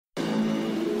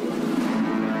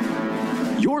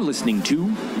You're listening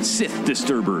to Sith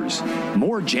Disturbers,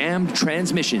 more jammed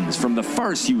transmissions from the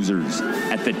Farce users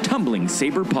at the Tumbling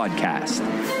Saber Podcast.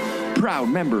 Proud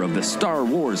member of the Star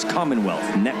Wars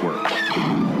Commonwealth Network.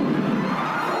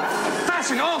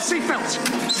 Fasten all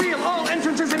seatbelts. Seal all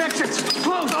entrances and exits.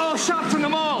 Close all shops in the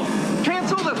mall.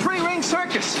 Cancel the three-ring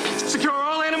circus. Secure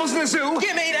all animals in the zoo.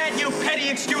 Give me that, you petty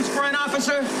excuse for an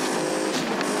officer.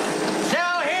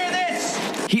 Now hear this.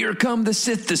 Here come the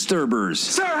Sith Disturbers.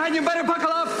 Sir, had you better buckle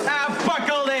up? Now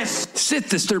buckle this. Sith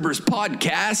Disturbers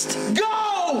Podcast.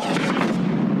 Go!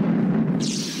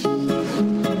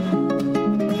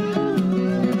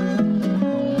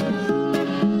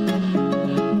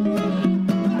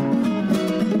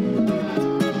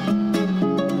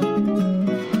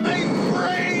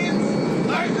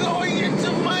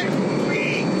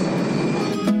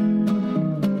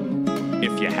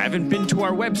 Haven't been to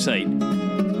our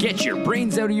website, get your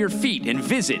brains out of your feet and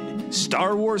visit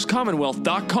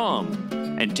StarWarsCommonwealth.com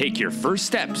and take your first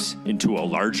steps into a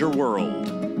larger world.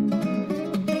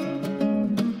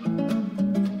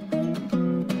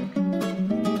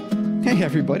 Hey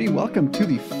everybody, welcome to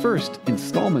the first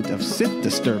installment of Sith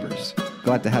Disturbers.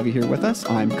 Glad to have you here with us.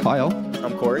 I'm Kyle.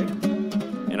 I'm Corey.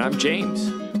 And I'm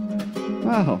James.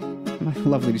 Wow,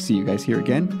 lovely to see you guys here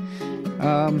again.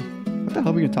 What the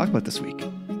hell are we going to talk about this week?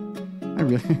 I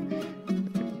really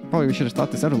probably we should have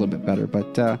thought this out a little bit better,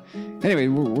 but anyway,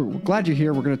 we're glad you're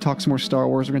here. We're going to talk some more Star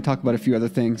Wars. We're going to talk about a few other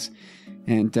things,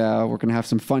 and we're going to have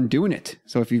some fun doing it.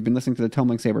 So if you've been listening to the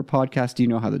Tumbling Saber podcast, you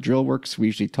know how the drill works. We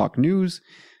usually talk news.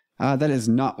 That is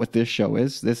not what this show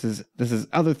is. This is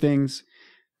other things,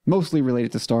 mostly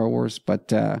related to Star Wars.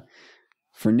 But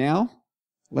for now,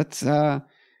 let's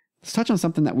touch on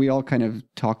something that we all kind of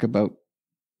talk about,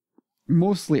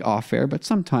 mostly off air, but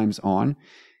sometimes on.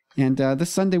 And this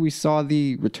Sunday we saw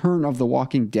the return of The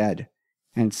Walking Dead.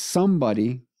 And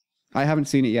somebody, I haven't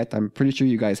seen it yet, I'm pretty sure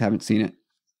you guys haven't seen it.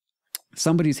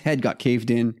 Somebody's head got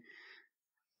caved in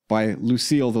by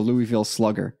Lucille, the Louisville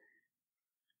Slugger.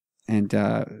 And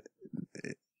the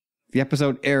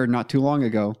episode aired not too long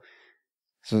ago.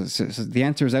 So the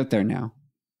answer is out there now.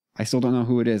 I still don't know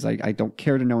who it is. I don't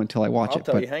care to know until I watch it. I'll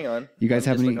tell you, hang on. You guys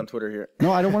have any... on Twitter here.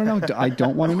 No, I don't want to know. I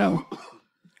don't want to know.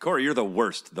 Corey, you're the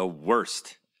worst. The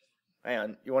worst. Hang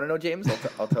on. You want to know, James?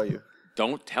 I'll tell you.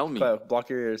 Don't tell me. Kyle, block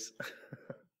your ears.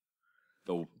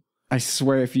 I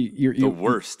swear, if you're the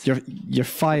worst. You're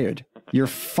fired. You're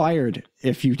fired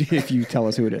if you tell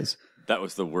us who it is. That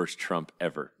was the worst Trump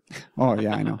ever. Oh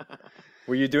yeah, I know.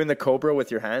 Were you doing the Cobra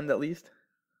with your hand at least?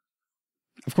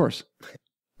 Of course.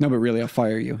 No, but really, I'll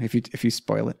fire you if you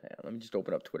spoil it. Yeah, let me just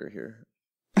open up Twitter here,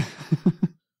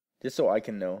 just so I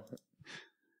can know.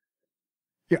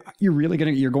 You're really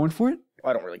you're going for it?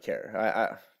 I don't really care.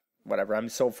 I whatever. I'm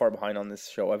so far behind on this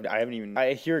show. I haven't even.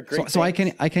 I hear great. So I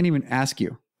can't even ask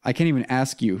you. I can't even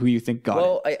ask you who you think got it.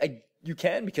 Well, you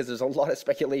can, because there's a lot of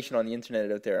speculation on the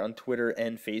internet out there, on Twitter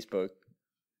and Facebook.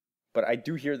 But I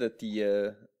do hear that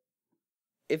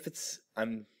if it's,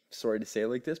 I'm sorry to say it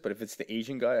like this, but if it's the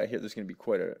Asian guy, I hear there's going to be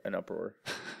quite an uproar.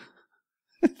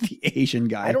 The Asian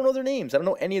guy. I don't know their names. I don't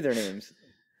know any of their names.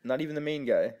 Not even the main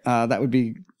guy. That would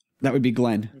be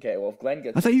Glenn. Okay, well, if Glenn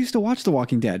gets... I thought you used to watch The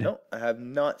Walking Dead. No, I have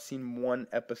not seen one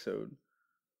episode.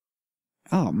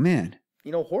 Oh, man.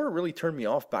 You know, horror really turned me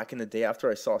off back in the day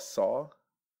after I saw Saw.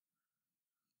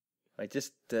 I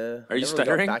just Are you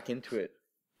stuttering? got back into it.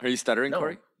 Are you stuttering, No.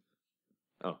 Corey?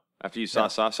 Oh, after you saw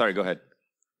Saw? Sorry, go ahead.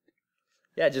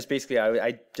 Yeah, just basically,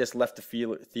 I just left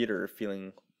the theater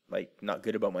feeling like not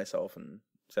good about myself and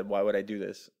said, why would I do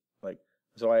this? Like,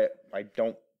 so I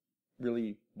don't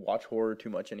really watch horror too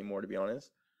much anymore, to be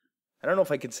honest. I don't know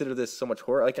if I consider this so much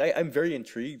horror. Like, I'm very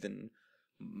intrigued, and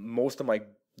most of my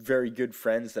very good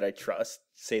friends that I trust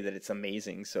say that it's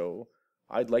amazing. So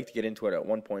I'd like to get into it at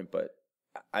one point, but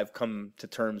I've come to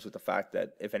terms with the fact that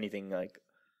if anything, like,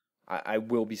 I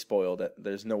will be spoiled.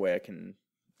 There's no way I can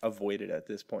avoid it at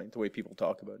this point, the way people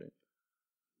talk about it.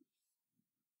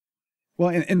 Well,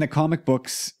 in the comic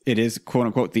books, it is quote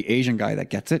unquote the Asian guy that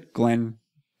gets it. Glenn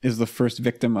is the first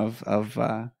victim of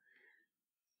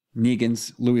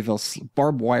Negan's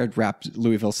barbed wired wrapped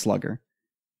Louisville Slugger,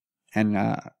 and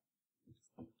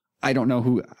I don't know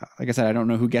who. Like I said, I don't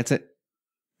know who gets it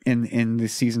in the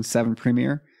season 7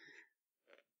 premiere.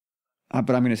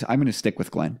 But I'm gonna stick with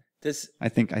Glenn. I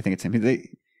think it's him.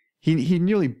 He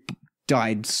nearly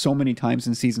died so many times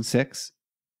in season 6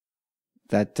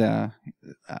 that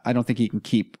I don't think he can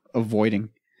keep avoiding.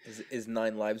 Is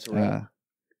 9 lives around?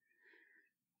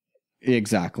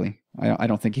 Exactly. I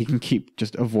don't think he can keep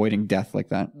just avoiding death like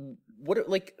that. What,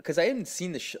 like, because I haven't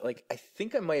seen the show. Like, I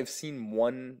think I might have seen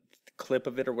one clip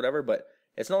of it or whatever, but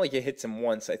it's not like it hits him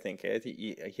once. I think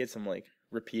he hits him like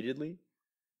repeatedly.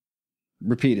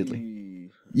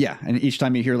 Yeah, and each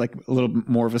time you hear like a little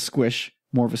more of a squish,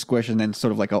 and then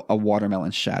sort of like a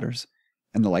watermelon shatters,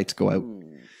 and the lights go out.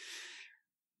 Ooh.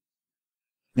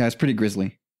 Yeah, it's pretty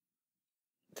grisly,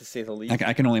 to say the least.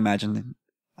 I can only imagine.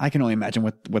 I can only imagine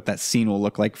what that scene will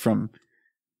look like from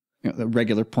the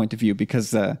regular point of view.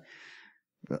 Because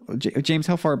James,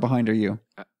 how far behind are you?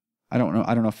 I don't know.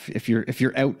 I don't know if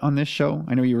you're out on this show.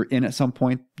 I know you were in at some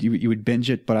point. You would binge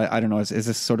it, but I don't know. Is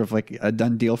this sort of like a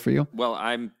done deal for you? Well,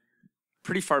 I'm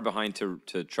pretty far behind to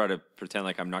try to pretend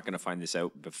like I'm not going to find this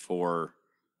out before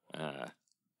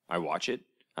I watch it.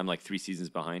 I'm like 3 seasons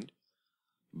behind,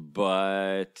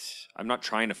 but I'm not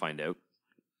trying to find out.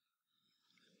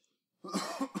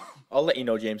 I'll let you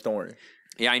know, James. Don't worry.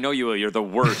 Yeah, I know you will. You're the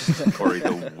worst, Corey.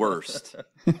 The worst.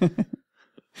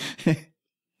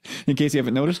 In case you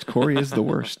haven't noticed, Corey is the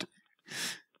worst.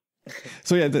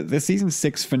 So yeah, the season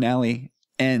 6 finale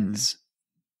ends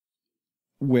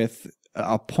with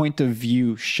a point of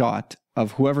view shot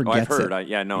of whoever gets I've heard.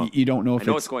 it. No. You don't know if I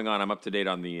know what's going on. I'm up to date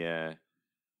on the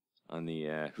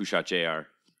Who Shot JR.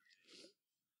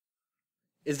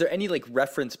 Is there any like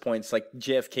reference points, like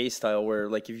JFK style, where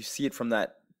like if you see it from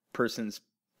that person's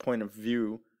point of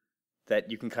view, that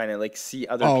you can kind of like see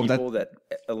other people that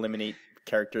eliminate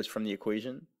characters from the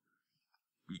equation?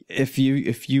 If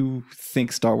you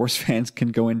think Star Wars fans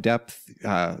can go in depth,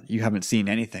 you haven't seen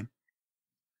anything.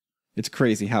 It's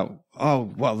crazy how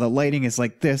the lighting is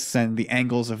like this and the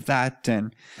angles of that,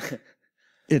 and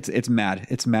it's mad.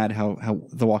 It's mad how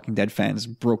the Walking Dead fans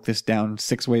broke this down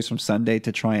 6 ways from Sunday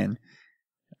to try and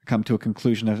come to a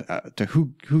conclusion of to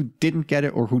who didn't get it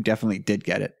or who definitely did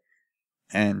get it.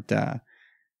 And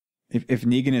if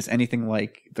Negan is anything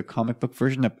like the comic book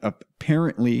version,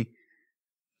 apparently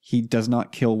he does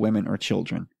not kill women or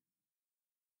children.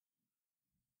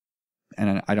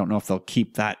 And I don't know if they'll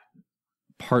keep that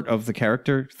part of the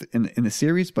character in the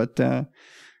series, but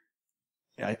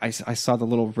I saw the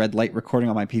little red light recording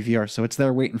on my PVR, so it's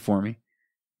there waiting for me.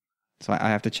 So I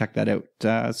have to check that out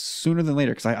sooner than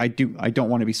later, because I don't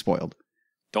want to be spoiled.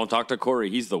 Don't talk to Corey.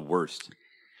 He's the worst.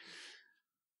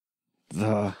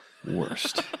 The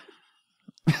worst.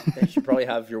 You should probably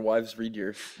have your wives read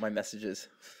my messages.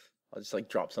 I'll just like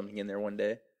drop something in there one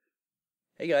day.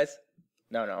 Hey guys.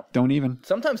 No. Don't even.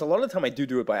 Sometimes, a lot of the time I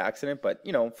do it by accident, but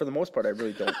for the most part I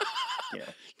really don't,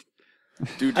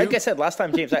 Dude, like I said last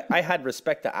time, James, I had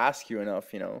respect to ask you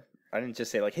enough, I didn't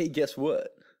just say like, hey, guess what?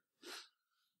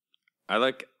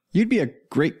 You'd be a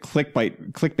great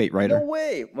clickbait writer. No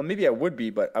way. Well, maybe I would be,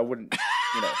 but I wouldn't, I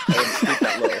wouldn't stoop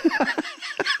that low.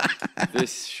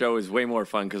 This show is way more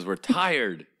fun because we're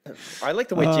tired. I like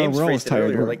the way James phrased it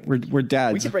earlier. We're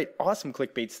dads. We could write awesome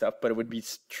clickbait stuff, but it would be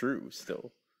true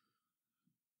still.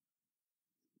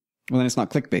 Well, then it's not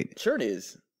clickbait. Sure it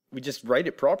is. We just write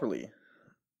it properly.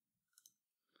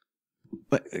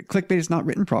 But clickbait is not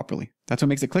written properly. That's what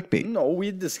makes it clickbait. No, we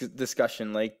had this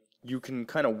discussion. Like, you can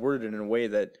kind of word it in a way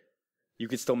that you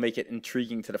could still make it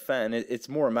intriguing to the fan. It's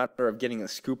more a matter of getting a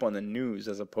scoop on the news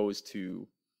as opposed to...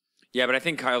 Yeah, but I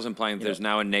think Kyle's implying that there's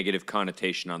now a negative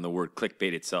connotation on the word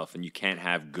clickbait itself, and you can't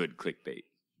have good clickbait.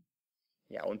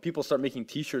 Yeah, when people start making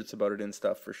T-shirts about it and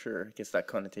stuff, for sure, it gets that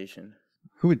connotation.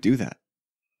 Who would do that?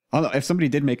 Although, if somebody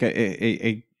did make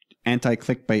a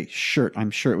anti-clickbait shirt,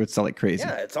 I'm sure it would sell like crazy.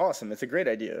 Yeah, it's awesome. It's a great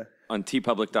idea. On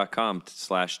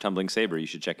tpublic.com/tumblingsaber, you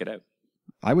should check it out.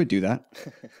 I would do that.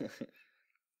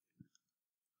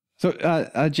 So,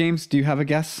 James, do you have a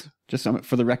guess? Just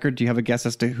for the record, do you have a guess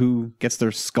as to who gets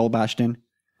their skull bashed in?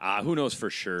 Who knows for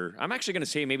sure? I'm actually going to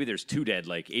say maybe there's 2 dead,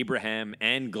 like Abraham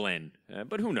and Glenn,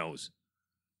 but who knows?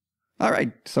 All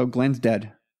right, so Glenn's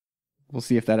dead. We'll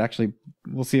see if that bears out.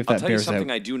 I'll tell you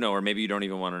something I do know, or maybe you don't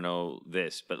even want to know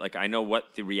this, but like I know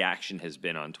what the reaction has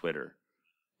been on Twitter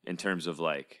in terms of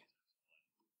like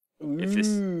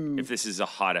if this is a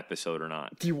hot episode or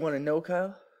not. Do you want to know,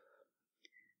 Kyle?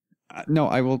 No,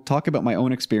 I will talk about my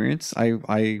own experience.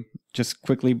 I just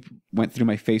quickly went through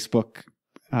my Facebook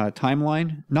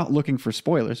timeline, not looking for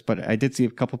spoilers, but I did see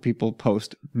a couple people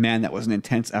post, man, that was an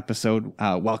intense episode.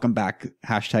 Welcome back,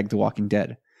 #The Walking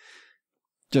Dead.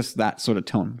 Just that sort of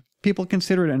tone. People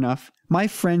consider it enough. My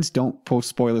friends don't post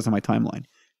spoilers on my timeline.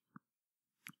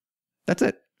 That's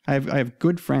it. I have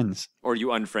good friends. Or you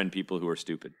unfriend people who are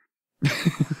stupid.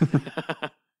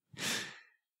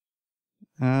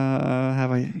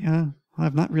 Have I? Well,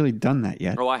 I've not really done that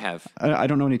yet. Oh, I have. I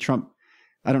don't know any Trump.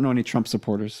 I don't know any Trump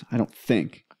supporters. I don't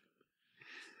think.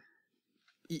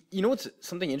 You know what's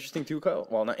something interesting too, Kyle?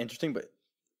 Well, not interesting, but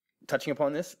touching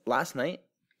upon this last night.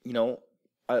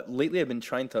 lately I've been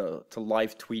trying to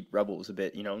live tweet Rebels a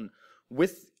bit,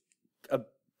 with a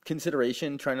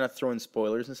consideration, trying not to throw in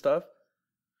spoilers and stuff.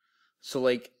 So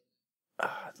like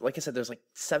I said, there's like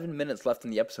 7 minutes left in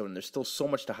the episode, and there's still so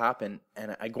much to happen.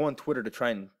 And I go on Twitter to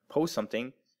try and post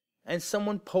something, and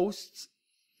someone posts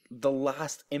the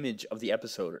last image of the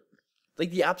episode,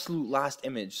 like the absolute last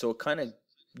image. So it kind of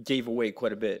gave away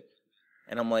quite a bit.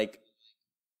 And I'm like,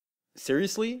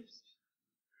 seriously?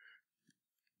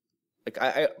 Like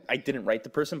I didn't write the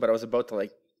person, but I was about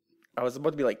to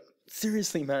be like,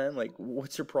 seriously, man, like,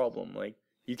 what's your problem? Like,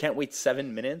 you can't wait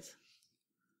 7 minutes?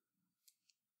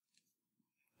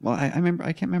 Well,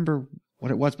 I can't remember what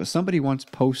it was, but somebody once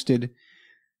posted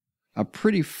a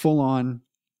pretty full-on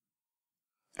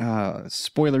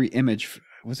spoilery image.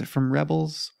 Was it from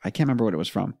Rebels? I can't remember what it was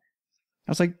from.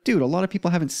 I was like, dude, a lot of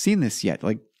people haven't seen this yet.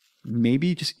 Like,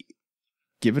 maybe just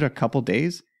give it a couple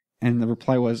days. And the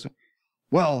reply was,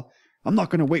 well, I'm not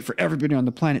going to wait for everybody on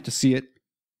the planet to see it.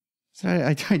 So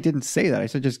I didn't say that. I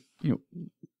said, just, why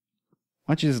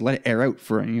don't you just let it air out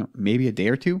for, maybe a day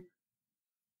or two?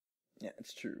 Yeah,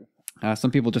 it's true. Some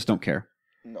people just don't care.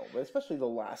 No, but especially the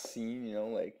last scene,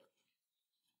 like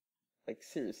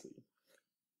seriously.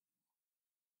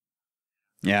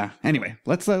 Yeah. Anyway,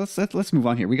 let's move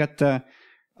on here. We got a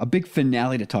big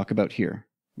finale to talk about here.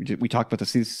 We talked about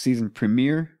the season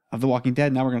premiere of The Walking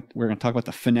Dead. Now we're gonna talk about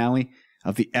the finale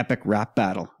of the epic rap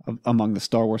battle among the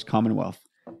Star Wars Commonwealth.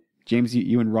 James,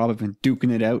 you and Rob have been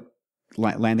duking it out,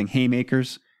 landing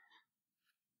haymakers.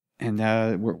 And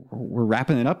we're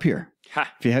wrapping it up here.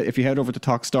 Ha. If you head over to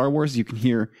Talk Star Wars, you can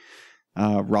hear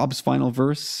Rob's final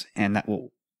verse, and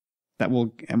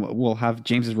we'll have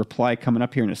James's reply coming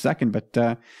up here in a second. But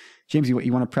James,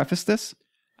 you want to preface this?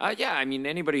 Yeah, I mean,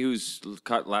 anybody who's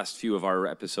caught last few of our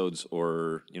episodes,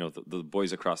 or the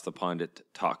boys across the pond at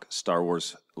Talk Star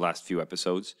Wars last few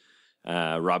episodes,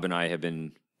 Rob and I have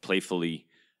been playfully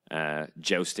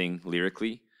jousting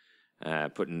lyrically,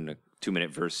 putting a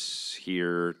 2-minute verse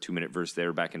here, 2-minute verse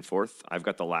there, back and forth. I've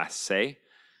got the last say,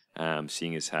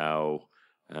 seeing as how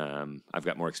I've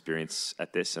got more experience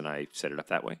at this, and I set it up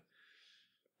that way.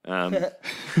 No,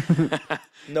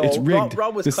 it's rigged.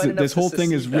 Rob was kind enough this whole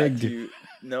thing is rigged.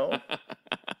 No, at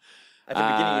the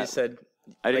beginning you said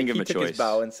I didn't give him a choice. He took his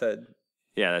bow and said,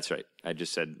 "Yeah, that's right." I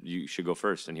just said you should go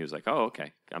first, and he was like, "Oh,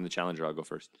 okay. I'm the challenger. I'll go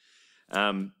first."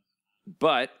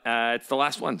 But it's the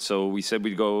last one, so we said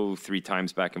we'd go 3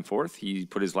 times back and forth. He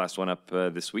put his last one up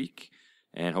this week,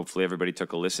 and hopefully everybody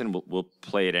took a listen. We'll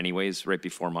play it anyways right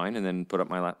before mine, and then put up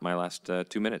my last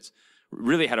 2 minutes.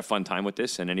 Really had a fun time with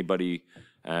this, and anybody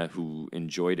who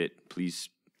enjoyed it, please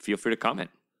feel free to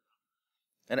comment.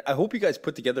 And I hope you guys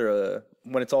put together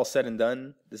when it's all said and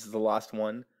done, this is the last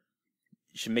one.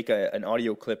 You should make an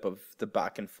audio clip of the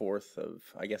back and forth of,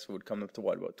 I guess it would come up to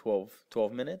about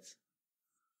 12 minutes?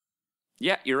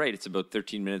 Yeah, you're right. It's about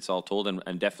 13 minutes all told,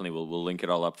 and definitely we'll link it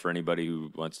all up for anybody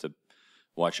who wants to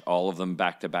watch all of them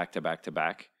back to back to back to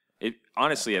back. It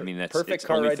honestly, I mean, that's perfect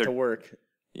car ride to work.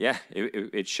 Yeah,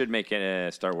 it should make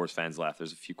Star Wars fans laugh.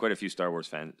 There's quite a few Star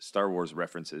Wars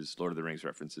references, Lord of the Rings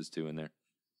references too in there.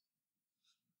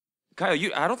 Kyle,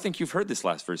 I don't think you've heard this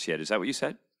last verse yet. Is that what you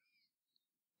said?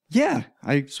 Yeah,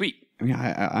 Sweet. I mean,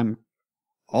 I'm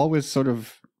always sort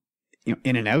of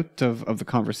in and out of the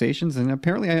conversations, and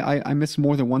apparently I miss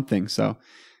more than one thing. So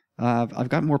I've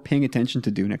got more paying attention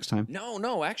to do next time.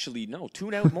 No, actually, no.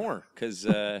 Tune out more, because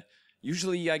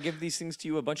usually I give these things to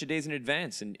you a bunch of days in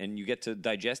advance, and you get to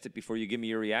digest it before you give me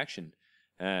your reaction.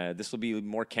 This will be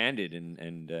more candid,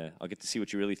 and I'll get to see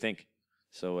what you really think.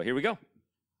 So here we go.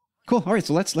 Cool. All right,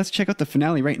 so let's check out the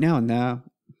finale right now, and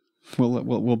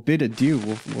we'll bid adieu.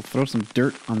 We'll throw some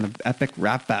dirt on the epic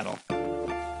rap battle.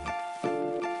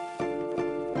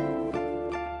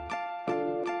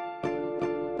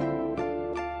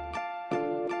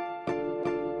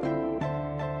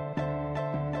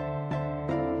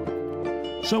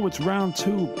 So it's round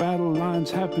 2, battle lines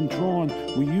have been drawn.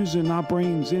 We're using our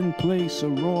brains in place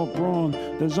of raw brawn.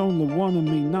 There's only one of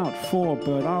me, not 4,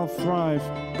 but I'll thrive,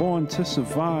 born to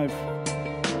survive.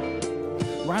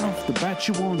 Right off the bat,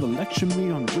 you want to lecture me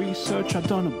on research? I've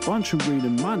done a bunch of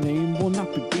reading, my name will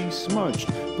not be besmirched.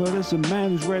 But as a man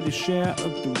who's ready to share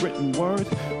of the written word,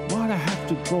 why'd I have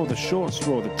to draw the short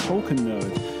straw, the token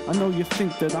nerd? I know you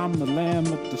think that I'm the lamb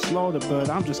at the slaughter, but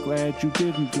I'm just glad you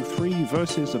didn't do 3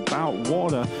 verses about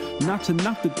water. Not to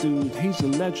knock the dude, he's a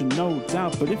legend, no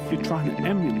doubt, but if you're trying to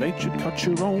emulate, you cut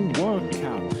your own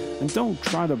workout. And don't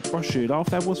try to brush it off,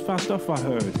 that was foul stuff I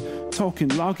heard. Talking,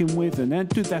 logging with an end,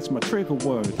 dude, that's my trigger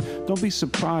word. Don't be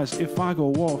surprised if I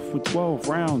go off with 12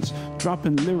 rounds,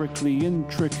 dropping lyrically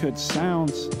intricate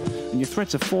sounds. And your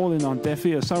threats are falling on deaf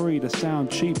ears, sorry to sound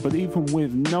cheap, but even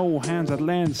with no hands, I'd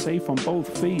land safe on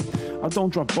both feet. I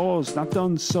don't drop balls, not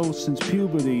done so since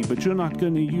puberty, but you're not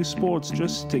gonna use sports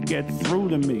just to get through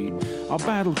to me. Our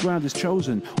battleground is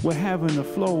chosen, we're having a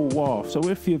flow off, so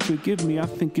if you forgive me, I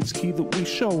think it's key that we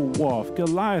show off.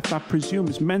 Goliath, I presume,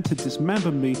 is meant to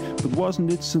dismember me, but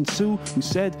wasn't it Sun Tzu who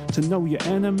said to know your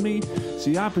enemy?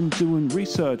 See, I've been doing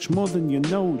research more than you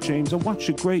know, James. I watch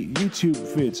your great YouTube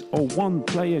vids or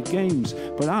one-player games,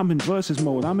 but I'm in versus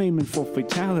mode, I'm aiming for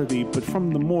fatality, but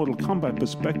from the Mortal Kombat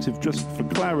perspective, just for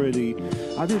clarity.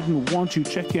 I didn't want you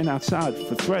checking outside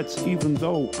for threats, even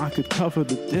though I could cover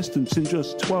the distance in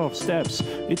just 12 steps.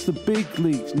 It's the big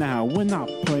leagues now, we're not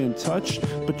playing touch,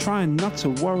 but trying not to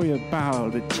worry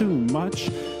about it too much.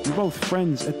 We're both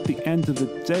friends at the end of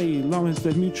the day, long as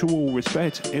there's mutual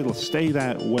respect, it'll stay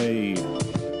that way.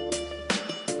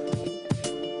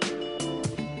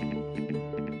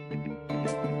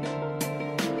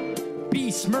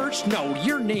 Besmirched? No,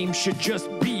 your name should just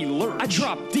be Lurch. I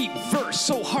drop deep verse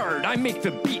so hard I make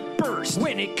the beat burst.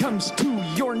 When it comes to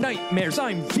your nightmares,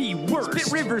 I'm the worst.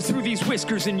 Spit rivers through these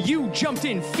whiskers and you jumped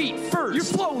in feet first. Your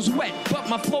flow's wet, but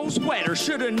my flow's wetter.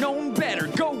 Should've known better.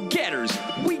 Go-getters,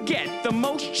 we get the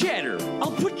most cheddar.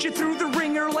 I'll put you through the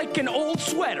ringer like an old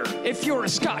sweater. If you're a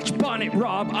Scotch bonnet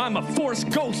Rob, I'm a Force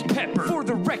Ghost Pepper. For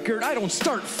the record, I don't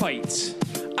start fights,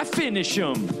 I finish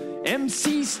them.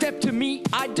 MCs step to me,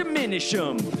 I diminish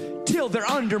them till they're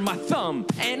under my thumb,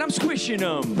 and I'm squishing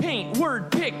them. Paint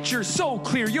word pictures so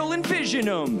clear you'll envision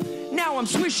them. Now I'm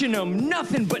swishing them,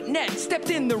 nothing but net.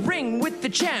 Stepped in the ring with the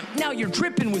champ, now you're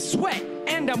dripping with sweat.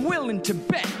 And I'm willing to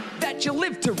bet that you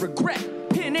live to regret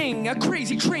pinning a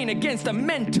crazy train against a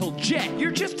mental jet.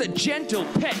 You're just a gentle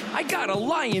pet, I got a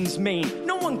lion's mane.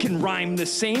 No one can rhyme the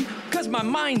same, cause my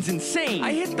mind's insane.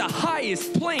 I hit the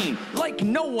highest plane, like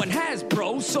no one has,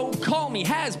 bro. So call me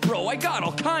Hasbro, I got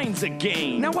all kinds of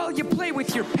game. Now while you play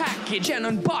with your package and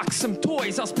unbox some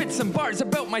toys, I'll spit some bars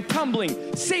about my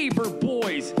tumbling Saber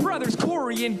boys. Brothers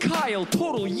Corey and Kyle,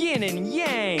 total yin and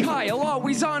yang. Kyle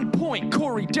always on point,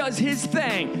 Corey does his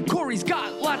thing. Corey's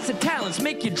got lots of talents,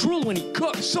 make you drool when he cooks.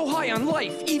 So high on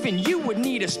life, even you would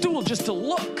need a stool just to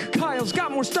look. Kyle's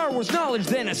got more Star Wars knowledge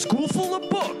than a school full of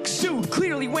books. Dude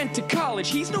clearly went to college,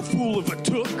 he's no fool of a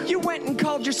took. You went and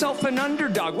called yourself an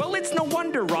underdog, well it's no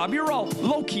wonder, Rob. You're all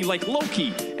low-key like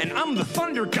Loki, and I'm the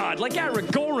thunder god like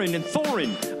Aragorn and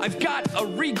Thorin. I've got a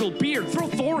regal beard, throw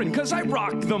Thorin cause I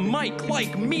rock the mic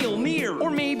like Mjolnir. Or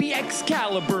maybe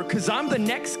Excalibur cause I'm the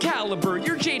next caliber.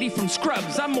 You're JD from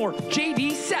Scrubs, I'm more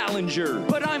JD Salinger.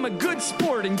 But I'm a good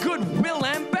sport and goodwill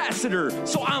ambassador,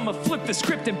 so I'ma flip the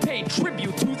script and pay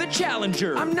tribute to the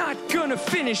challenger. I'm not gonna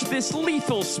finish this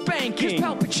lethal spanking,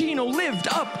 cause Palpacino lived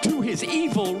up to his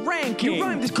evil ranking. You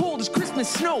rhymed as cold as Christmas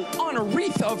snow on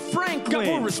Aretha Franklin. Got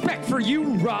more respect for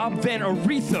you, Rob, than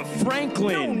Aretha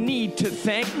Franklin. No need to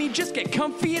thank me, just get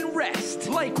comfy and rest.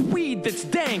 Like weed that's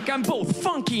dank, I'm both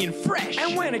funky and fresh.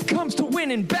 And when it comes to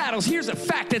winning battles, here's a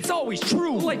fact that's always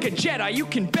true. Like a Jedi, you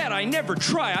can bet I never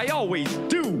try, I always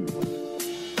do.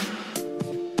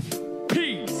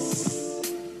 Peace.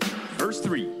 Verse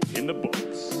 3 in the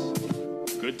books.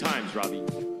 Good times, Robbie.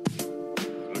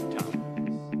 Good times.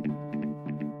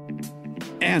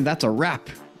 And that's a wrap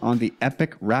on the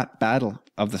epic rap battle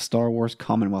of the Star Wars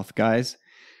Commonwealth, guys.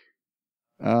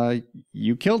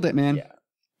 You killed it, man.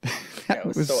 Yeah. That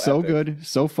was was so so epic. good,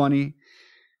 so funny.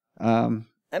 And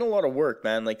a lot of work,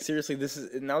 man. Like seriously, this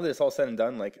is now that it's all said and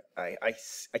done. Like I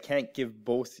can't give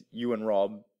both you and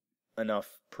Rob enough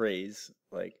praise.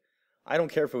 Like I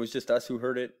don't care if it was just us who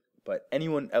heard it, but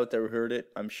anyone out there who heard it,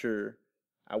 I'm sure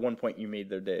at one point you made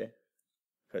their day,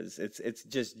 because it's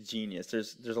just genius.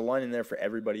 There's a line in there for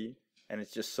everybody, and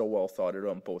it's just so well thought out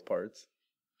on both parts.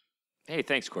 Hey,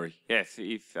 thanks, Corey. Yeah,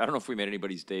 if I don't know if we made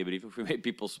anybody's day, but even if we made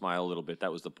people smile a little bit,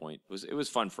 that was the point. It was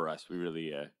fun for us. We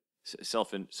really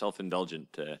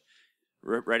self-indulgent.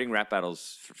 Writing rap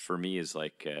battles for me is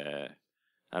like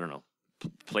I don't know,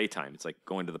 playtime. It's like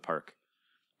going to the park.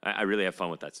 I really have fun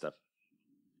with that stuff.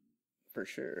 For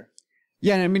sure.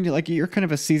 Yeah, and I mean, like, you're kind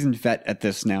of a seasoned vet at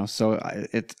this now, so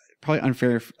it's probably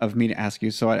unfair of me to ask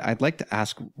you. So I'd like to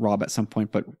ask Rob at some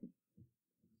point, but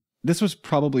this was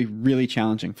probably really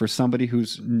challenging for somebody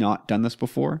who's not done this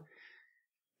before.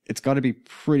 It's got to be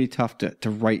pretty tough to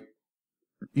write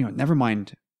never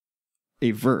mind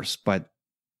a verse, but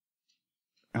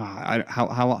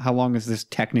how long is this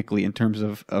technically in terms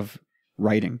of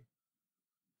writing?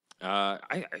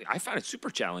 I found it super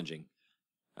challenging.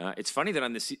 It's funny that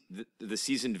I'm the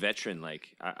seasoned veteran.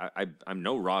 Like I'm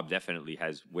no Rob definitely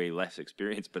has way less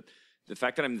experience, but the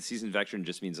fact that I'm the seasoned veteran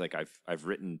just means like I've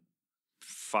written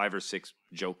 5 or 6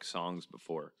 joke songs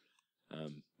before,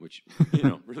 which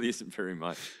really isn't very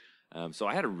much. So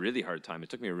I had a really hard time. It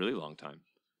took me a really long time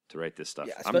to write this stuff.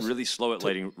 Yeah, I'm really slow at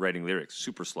writing lyrics,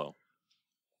 super slow.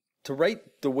 To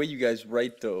write the way you guys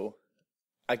write, though,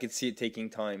 I could see it taking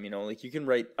time. Like you can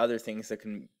write other things that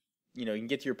can, you can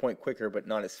get to your point quicker, but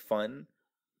not as fun.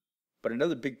 But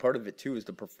another big part of it too is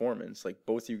the performance. Like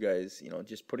both you guys,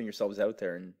 just putting yourselves out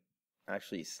there and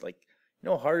actually, like,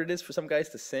 how hard it is for some guys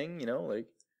to sing. Like.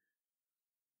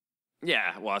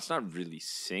 Yeah, well, it's not really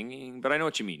singing, but I know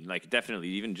what you mean. Like, definitely,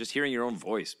 even just hearing your own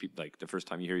voice, like the first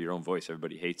time you hear your own voice,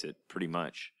 everybody hates it pretty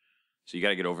much. So you got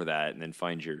to get over that and then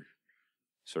find your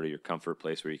sort of your comfort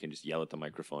place where you can just yell at the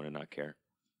microphone and not care.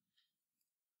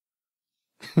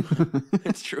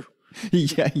 It's true.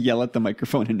 Yeah, yell at the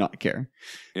microphone and not care.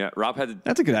 Yeah,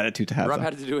 That's a good attitude to have. Rob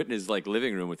had to do it in his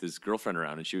living room with his girlfriend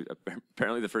around, and she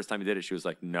apparently the first time he did it, she was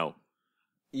like, "No."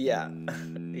 Yeah.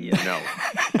 No.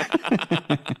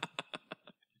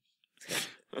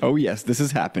 Oh yes, this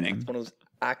is happening. It's one of those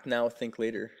act now, think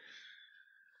later.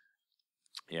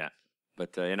 Yeah,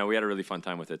 but we had a really fun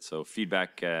time with it. So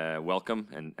feedback, welcome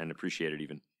and appreciated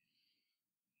even.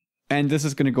 And this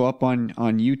is going to go up on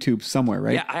YouTube somewhere,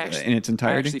 right? Yeah, in its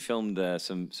entirety. I actually filmed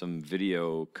some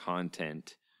video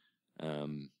content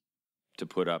to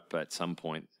put up at some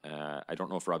point. I don't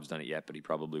know if Rob's done it yet, but he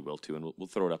probably will too, and we'll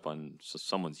throw it up on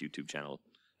someone's YouTube channel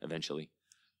eventually.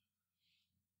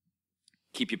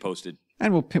 Keep you posted,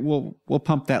 and we'll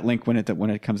pump that link when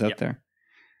it comes out there.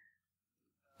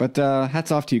 But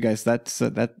hats off to you guys. That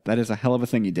is a hell of a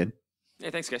thing you did.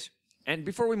 Hey, thanks, guys. And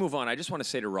before we move on, I just want to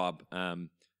say to Rob,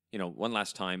 one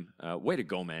last time, way to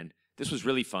go, man. This was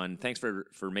really fun. Thanks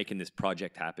for making this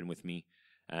project happen with me.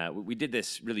 We did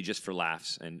this really just for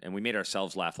laughs, and we made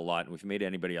ourselves laugh a lot, and if we made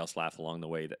anybody else laugh along the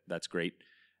way, that's great.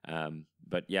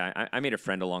 But yeah, I made a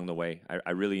friend along the way.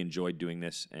 I really enjoyed doing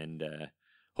this, and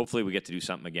hopefully we get to do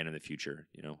something again in the future.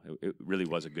 It really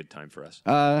was a good time for us.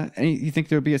 You think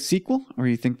there'll be a sequel, or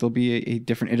you think there'll be a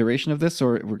different iteration of this,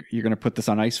 or you're going to put this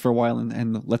on ice for a while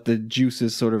and let the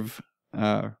juices sort of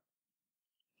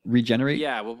regenerate?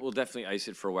 Yeah, we'll definitely ice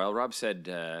it for a while. Rob said,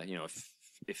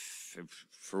 if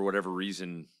for whatever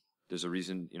reason there's a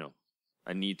reason,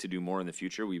 a need to do more in the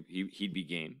future, he'd be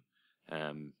game.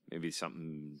 Maybe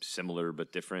something similar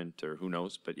but different, or who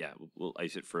knows. But yeah, we'll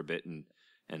ice it for a bit and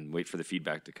wait for the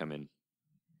feedback to come in.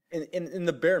 In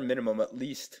the bare minimum, at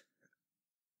least,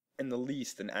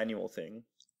 an annual thing.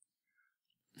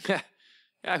 Yeah,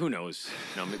 who knows?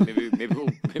 No, maybe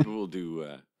we'll do.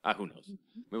 Who knows?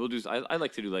 Maybe we'll do. I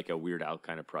like to do like a Weird Al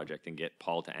kind of project and get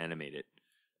Paul to animate it.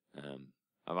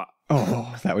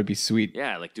 That would be sweet.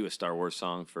 Yeah, like do a Star Wars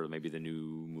song for maybe the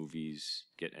new movies.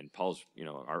 And Paul's,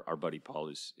 our buddy Paul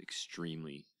is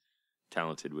extremely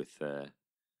talented with the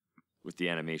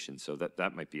animation, so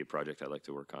that might be a project I'd like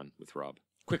to work on with Rob.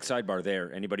 Quick sidebar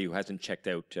there. Anybody who hasn't checked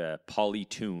out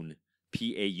Paulytoon,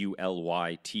 Paulytoon,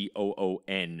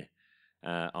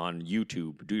 on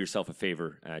YouTube, do yourself a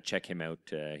favor. Check him out.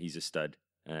 He's a stud.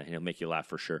 He'll make you laugh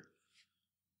for sure.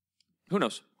 Who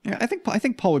knows? Yeah, I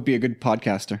think Paul would be a good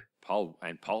podcaster. Paul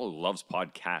loves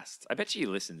podcasts. I bet you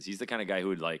he listens. He's the kind of guy who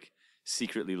would like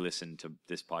secretly listen to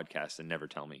this podcast and never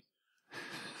tell me.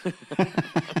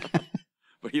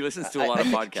 But he listens to a lot of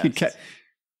podcasts.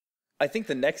 I think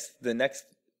the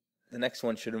next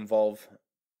one should involve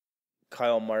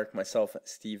Kyle, Mark, myself,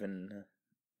 Steven,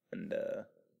 and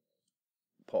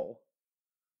Paul.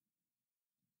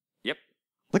 Yep.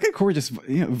 Look at Corey just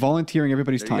volunteering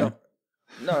everybody's time.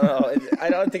 No, I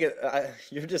don't think it.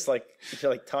 You're just like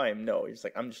time. No, you're just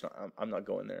like I'm not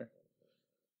going there.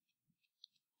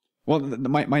 Well,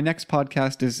 my next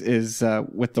podcast is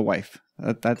with the wife.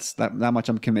 That's that much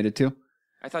I'm committed to.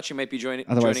 I thought you might be joining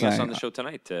us on the show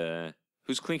tonight.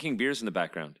 Who's clinking beers in the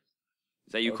background?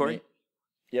 Is that you, Corey? Me.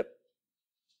 Yep.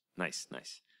 Nice. What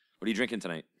are you drinking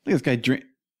tonight? Look at this guy drink.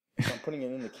 I'm putting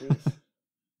it in the case.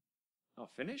 Oh,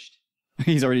 finished?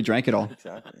 He's already drank it all.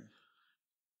 Exactly.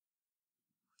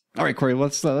 All right, Corey.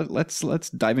 Let's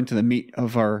dive into the meat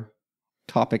of our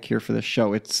topic here for this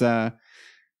show. It's a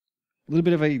little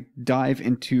bit of a dive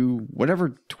into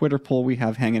whatever Twitter poll we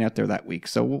have hanging out there that week.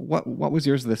 So what was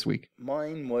yours this week?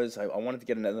 Mine was I wanted to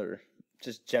get another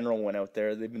just general one out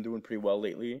there. They've been doing pretty well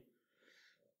lately.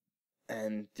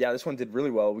 And yeah, this one did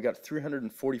really well. We got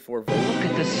 344 votes. Look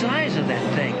at the size of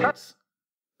that thing.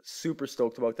 Super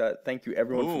stoked about that. Thank you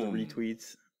everyone for Boom. the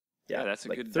retweets. Yeah, that's a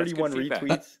like good 31 that's good feedback.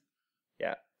 retweets.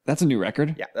 Yeah. That's a new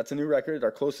record. Yeah, that's a new record.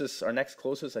 Our next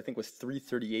closest, I think, was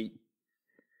 338.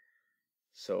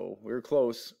 So we were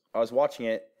close. I was watching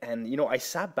it, and I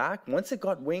sat back once it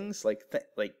got wings.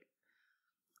 The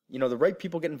right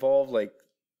people get involved. Like,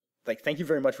 thank you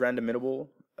very much, Random Mittable,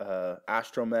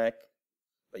 Astromech.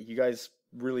 Like, you guys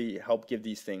really help give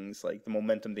these things like the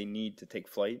momentum they need to take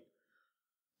flight.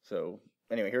 So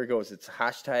anyway, here it goes. It's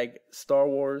hashtag Star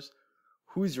Wars.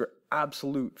 Who's your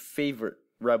absolute favorite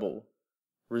Rebel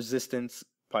Resistance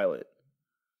pilot?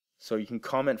 So you can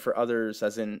comment for others,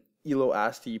 as in Elo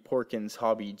Asti, Porkins,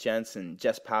 Hobby, Jansen,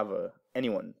 Jess Pava,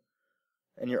 anyone.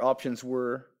 And your options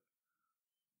were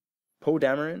Poe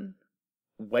Dameron,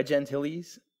 Wedge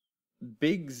Antilles,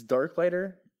 Biggs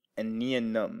Darklighter, and Nian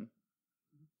Num.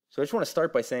 So I just want to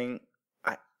start by saying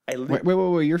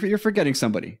Wait, you're forgetting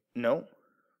somebody. No.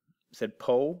 I said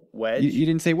Poe, Wedge. You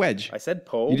didn't say Wedge. I said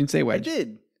Poe. You didn't say Wedge. I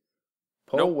did.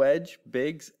 Poe, Nope. Wedge,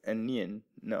 Biggs, and Nian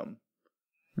Num.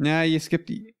 Nah, you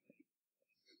skipped.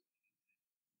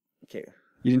 Okay,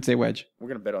 You didn't say Wedge. we're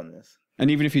going to bet on this. And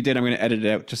even if you did, I'm going to edit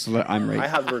it out just so that I'm right. I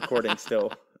have the recording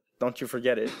still. Don't you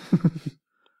forget it.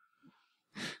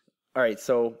 All right,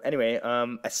 so anyway,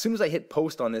 as soon as I hit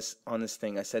post on this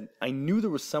thing, I said I knew there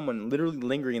was someone literally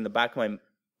lingering in the back of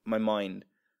my mind,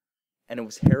 and it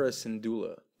was Hera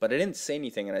Syndulla. But I didn't say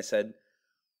anything, and I said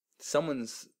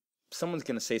someone's going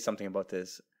to say something about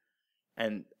this.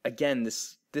 And again,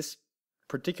 this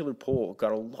particular poll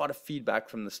got a lot of feedback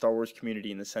from the Star Wars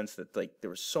community, in the sense that there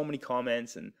were so many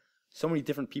comments and so many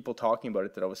different people talking about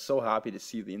it, that I was so happy to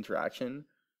see the interaction.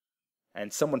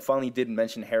 And someone finally did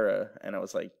mention Hera, and I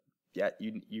was like, yeah,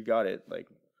 you got it. Like,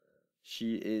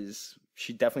 she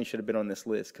definitely should have been on this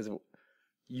list, because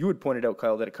you had pointed out,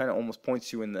 Kyle, that it kind of almost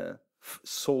points you in the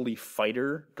solely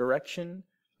fighter direction.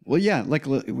 Well, yeah, like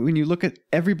when you look at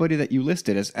everybody that you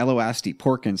listed as Elo Asti,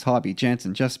 Porkins, Hobby,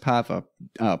 Jansen, Jess Pava,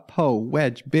 Poe,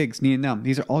 Wedge, Biggs, Nian Num,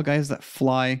 these are all guys that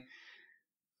fly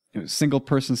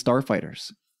single-person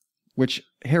starfighters, which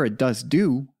Hera does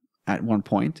do at one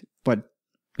point, but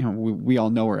we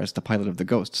all know her as the pilot of the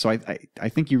Ghost. So I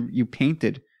think you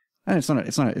painted, and it's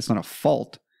not a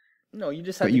fault. No, you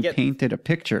just have but to you painted a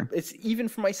picture. It's even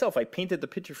for myself. I painted the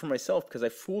picture for myself because I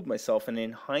fooled myself, and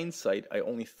in hindsight, I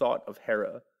only thought of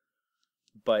Hera.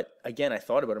 But again, I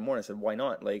thought about it more, and I said, why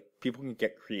not? Like, people can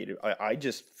get creative. I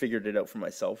just figured it out for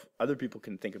myself. Other people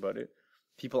can think about it.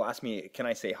 People ask me, can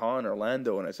I say Han or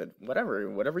Lando? And I said, whatever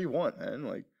you want, man.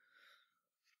 Like,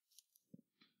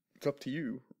 it's up to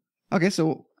you. Okay,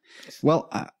 so, well,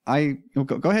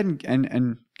 go ahead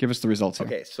and give us the results here.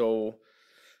 Okay, so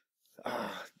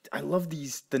I love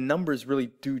these. The numbers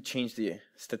really do change the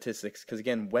statistics, because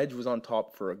again, Wedge was on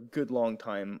top for a good long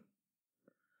time,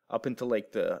 up until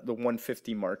like the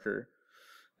 150 marker,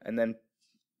 and then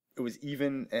it was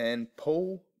even. And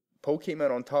Poe came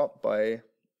out on top by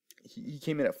he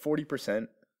came in at 40%.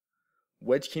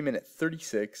 Wedge came in at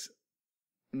 36.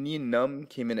 Nian Num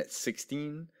came in at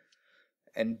 16,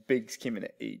 and Biggs came in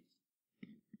at 8.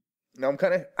 Now I'm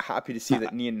kind of happy to see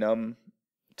that Nian Num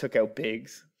took out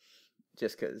Biggs,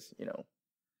 just because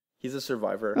he's a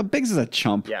survivor. Well, Biggs is a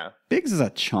chump. Yeah, Biggs is a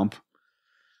chump.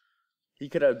 he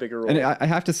could have a bigger role. And I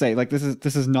have to say, like, this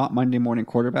is not Monday morning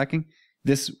quarterbacking.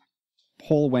 This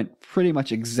poll went pretty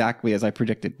much exactly as I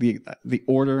predicted. The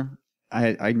order,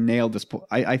 I nailed this poll.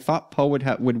 I thought Poe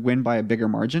would win by a bigger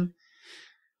margin,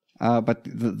 but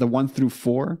the 1 through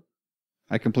 4,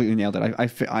 I completely nailed it.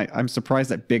 I'm surprised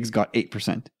that Biggs got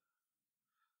 8%.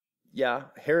 Yeah,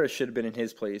 Hera should have been in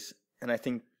his place, and I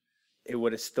think it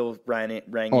would have still rang in.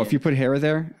 Oh, if you put Hera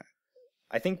there,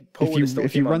 I think Poe would have still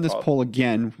if you came run on this top. poll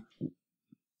again,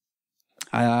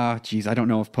 geez, I don't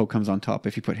know if Poe comes on top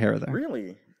if you put Hera there.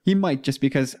 Really? He might, just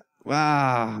because.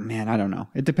 Man, I don't know.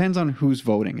 It depends on who's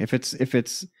voting. If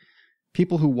it's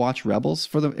people who watch Rebels,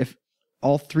 if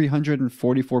all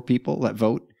 344 people that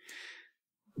vote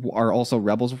are also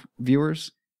Rebels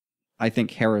viewers, I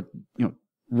think Hera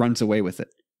runs away with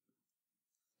it.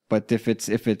 But if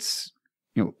it's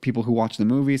people who watch the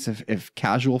movies, if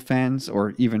casual fans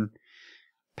or even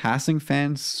passing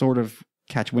fans sort of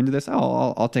catch wind of this,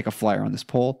 I'll take a flyer on this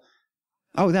poll.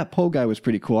 Oh, that Poe guy was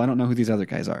pretty cool. I don't know who these other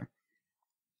guys are.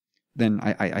 Then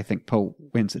I think Poe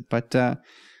wins it. But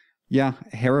yeah,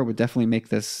 Hera would definitely make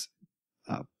this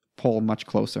poll much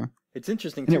closer. It's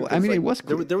interesting too. It was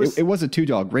it was a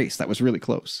 2-dog race that was really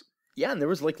close. Yeah, and there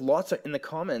was like lots in the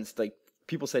comments. Like,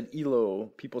 people said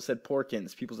Elo, people said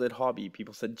Porkins, people said Hobby,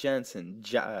 people said Jansen,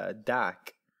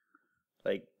 Dak.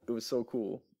 Like, it was so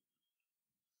cool.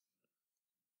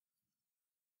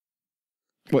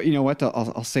 Well, you know what?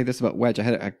 I'll say this about Wedge. I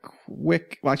had a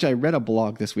quick. Well, actually, I read a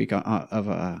blog this week of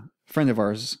a friend of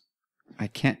ours. I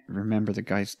can't remember the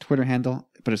guy's Twitter handle,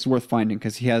 but it's worth finding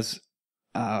because he has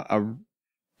a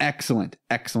excellent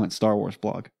Star Wars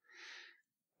blog.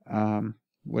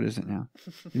 What is it now?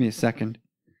 Give me a second.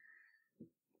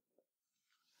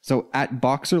 So at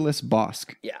Boxerless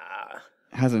Bosk, Yeah.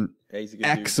 has an He's a good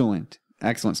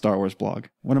excellent Star Wars blog.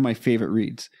 One of my favorite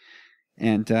reads,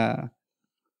 and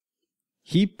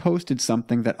he posted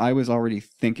something that I was already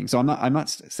thinking. So I'm not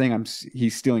saying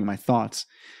he's stealing my thoughts,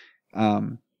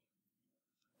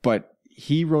 but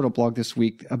he wrote a blog this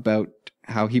week about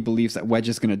how he believes that Wedge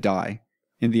is going to die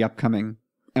in the upcoming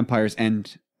Empire's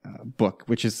End book,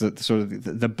 which is the sort of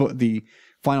the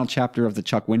final chapter of the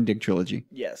Chuck Wendig trilogy.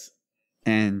 Yes.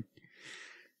 And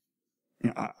you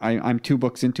know, I'm 2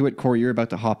 books into it. Corey, you're about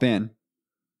to hop in,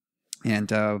 and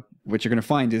what you're going to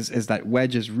find is that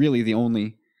Wedge is really the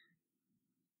only,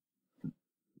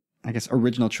 I guess,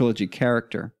 original trilogy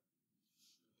character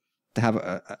to have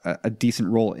a decent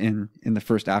role in the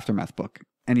first Aftermath book,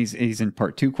 and he's in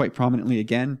part 2 quite prominently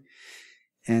again,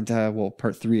 and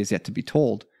part 3 is yet to be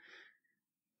told.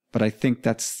 But I think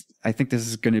this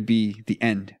is going to be the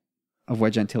end of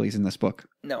Wedge Antilles in this book.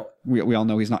 No. We all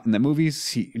know he's not in the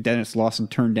movies. Dennis Lawson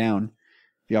turned down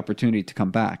the opportunity to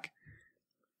come back.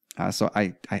 So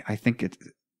I think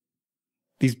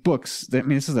these books. I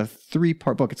mean, this is a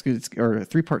 3-part book. It's or a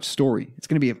 3-part story. It's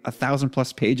going to be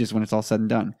 1,000+ pages when it's all said and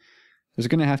done. There's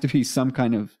going to have to be some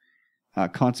kind of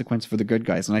consequence for the good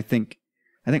guys, and I think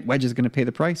Wedge is going to pay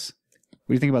the price. What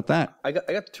do you think about that? I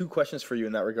got 2 questions for you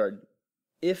in that regard.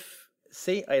 If,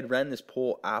 say, I had ran this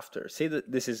poll after, say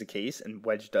that this is the case and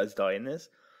Wedge does die in this,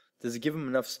 does it give him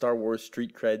enough Star Wars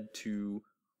street cred to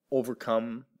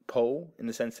overcome Poe in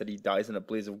the sense that he dies in a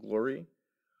blaze of glory?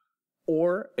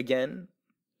 Or, again,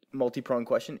 multi-pronged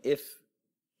question, if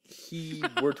he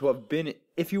were to have been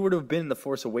in The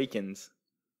Force Awakens,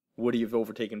 would he have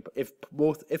overtaken, if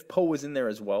Poe was in there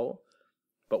as well,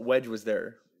 but Wedge was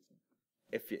there?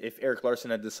 If Eric Larson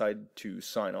had decided to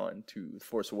sign on to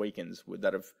Force Awakens, would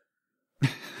that have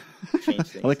changed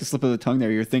things? I like the slip of the tongue there.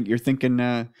 You're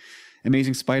thinking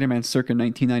Amazing Spider-Man circa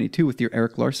 1992 with your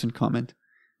Eric Larson comment.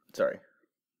 Sorry.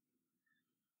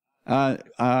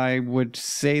 I would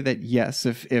say that yes,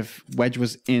 if Wedge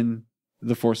was in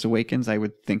The Force Awakens, I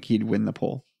would think he'd win the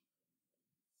poll.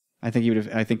 I think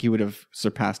he would have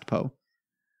surpassed Poe.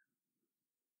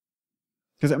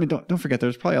 Because I mean, don't forget,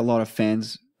 there's probably a lot of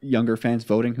fans, younger fans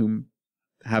voting who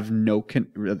have no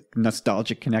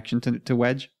nostalgic connection to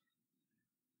Wedge.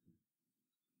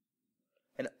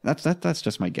 And that's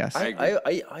just my guess.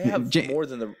 I have more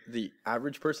than the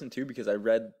average person too, because I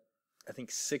read, I think,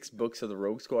 6 books of the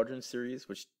Rogue Squadron series,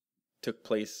 which took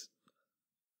place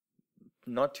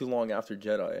not too long after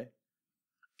Jedi.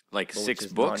 Like 6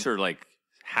 books or like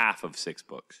half of 6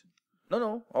 books?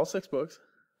 No, all 6 books.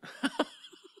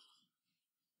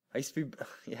 I used to be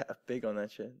big on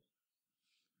that shit.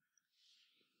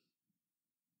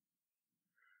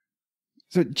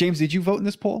 So, James, did you vote in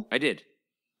this poll? I did.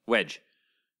 Wedge.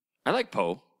 I like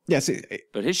Poe. Yes,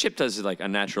 but his ship does like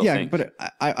unnatural things. Yeah,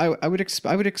 but I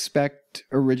would expect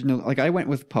original. Like I went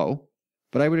with Poe,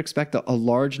 but I would expect a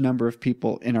large number of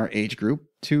people in our age group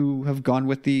to have gone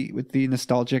with the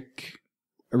nostalgic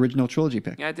original trilogy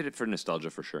pick. Yeah, I did it for nostalgia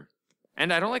for sure.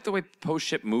 And I don't like the way Poe's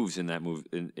ship moves in that move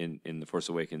in The Force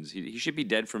Awakens. He should be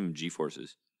dead from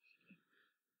G-forces.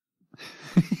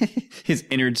 His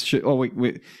innards should. Oh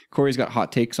wait. Corey's got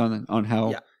hot takes on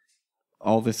how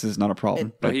all this is not a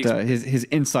problem, but his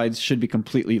insides should be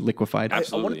completely liquefied. I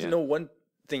wanted to know one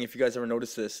thing, if you guys ever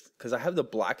noticed this, because I have the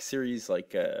Black Series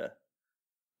like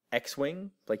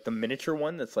X-wing, like the miniature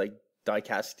one that's like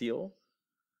die-cast steel.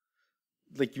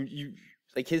 Like you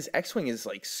like his X-wing is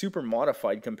like super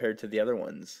modified compared to the other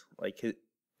ones. Like,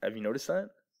 have you noticed that?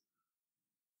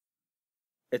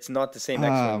 It's not the same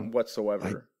X-wing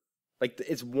whatsoever. Like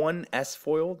it's one S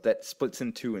foil that splits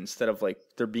in 2 instead of like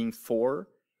there being 4.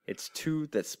 It's 2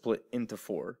 that split into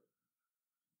 4.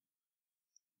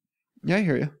 Yeah, I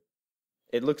hear you.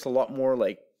 It looks a lot more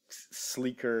like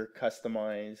sleeker,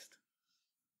 customized.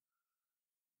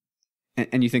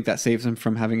 And you think that saves him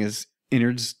from having his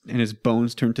innards and his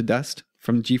bones turned to dust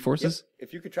from G-forces? Yep.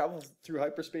 If you could travel through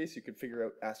hyperspace, you could figure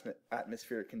out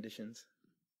atmospheric conditions.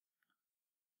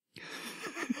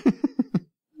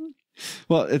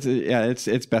 Well,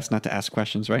 it's best not to ask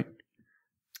questions, right?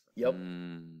 Yep.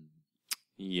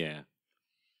 Yeah.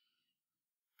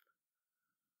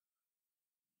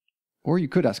 Or you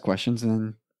could ask questions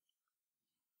and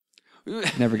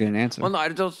never get an answer. Well, no, I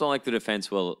don't like the defense.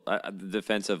 Well, the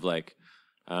defense of like,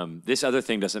 this other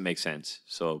thing doesn't make sense.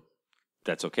 So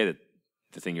that's okay. That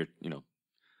the thing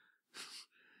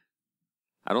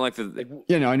I don't like the.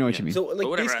 Yeah, no, I know what you mean. So, like,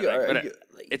 whatever, basically,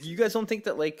 it's- you guys don't think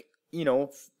that, like,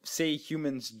 say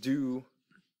humans do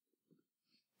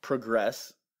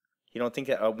progress, you don't think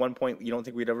at one point, you don't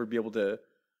think we'd ever be able to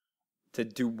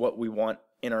do what we want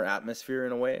in our atmosphere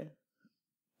in a way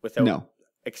without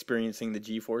experiencing the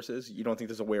G-forces? You don't think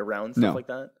there's a way around stuff like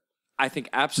that? I think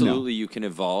absolutely you can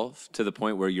evolve to the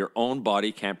point where your own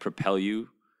body can't propel you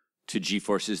to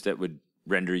G-forces that would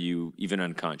render you even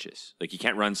unconscious. Like, you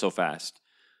can't run so fast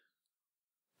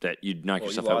that you'd knock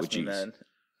yourself out with G's.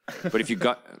 But if you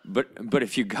got but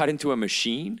if you got into a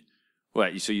machine,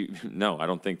 no, I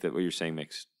don't think that what you're saying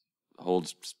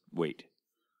holds weight.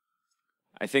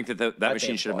 I think that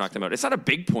machine should have knocked him out. It's not a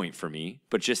big point for me,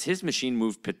 but just his machine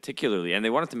moved particularly, and they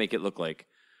wanted to make it look like,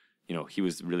 he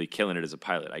was really killing it as a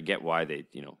pilot. I get why they,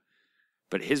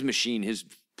 but his machine, his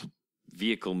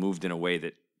vehicle moved in a way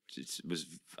that was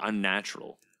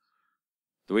unnatural.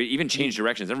 The way it even changed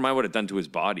directions. Never mind what it done to his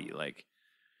body. Like,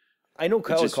 I know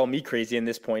Kyle would call me crazy in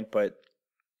this point, but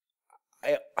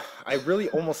I really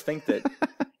almost think that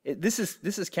this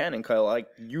is canon, Kyle. Like,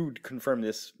 you'd confirm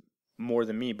this more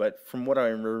than me, but from what I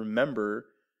remember,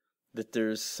 that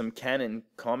there's some canon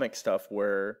comic stuff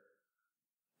where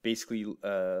basically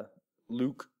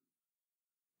Luke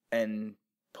and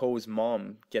Poe's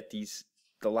mom get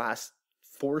the last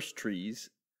force trees,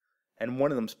 and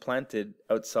one of them's planted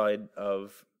outside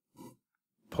of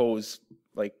Poe's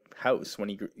house when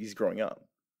he's growing up.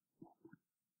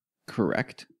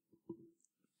 Correct.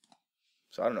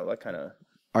 So I don't know, that kind of.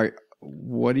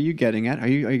 What are you getting at? Are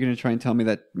you going to try and tell me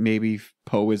that maybe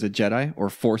Poe is a Jedi or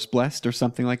Force blessed or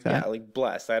something like that? Yeah, like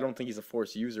blessed. I don't think he's a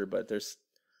Force user, but there's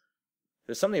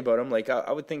something about him. Like,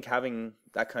 I would think having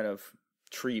that kind of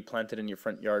tree planted in your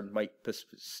front yard might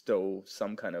bestow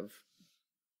some kind of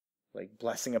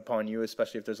blessing upon you,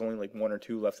 especially if there's only one or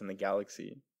two left in the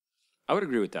galaxy. I would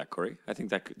agree with that, Corey. I think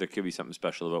that there could be something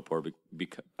special about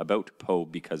Poe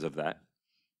because of that.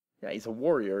 Yeah, he's a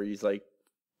warrior. He's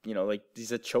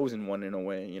he's a chosen one in a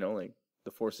way.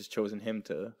 The Force has chosen him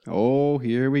to. Oh,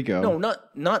 here we go. No,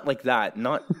 not like that.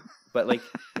 Not, but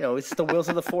it's the wills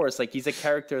of the Force. Like, he's a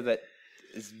character that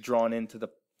is drawn into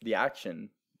the action.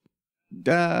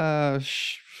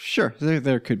 Sure.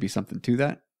 There could be something to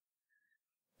that.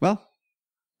 Well,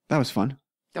 that was fun.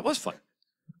 That was fun.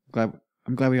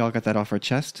 I'm glad we all got that off our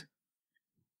chest.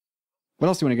 What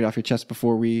else do you want to get off your chest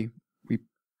before we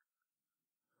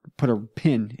put a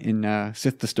pin in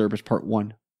Sith Disturbers Part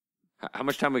 1? How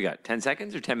much time we got? 10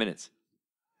 seconds or 10 minutes?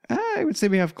 I would say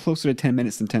we have closer to 10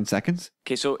 minutes than 10 seconds.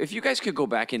 Okay, so if you guys could go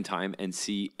back in time and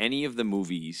see any of the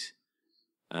movies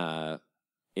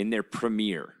in their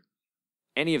premiere,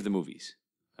 any of the movies,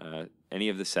 any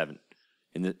of the 7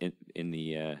 in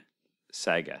the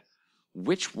saga,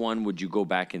 which one would you go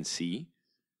back and see?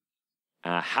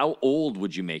 How old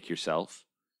would you make yourself?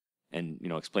 And,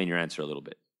 explain your answer a little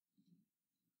bit.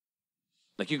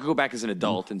 Like, you could go back as an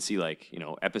adult and see,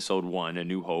 episode 1, A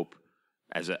New Hope,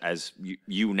 as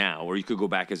you now, or you could go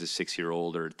back as a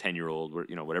 6-year-old or a 10-year-old, or,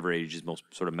 whatever age is most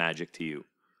sort of magic to you.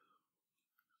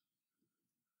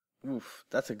 Oof,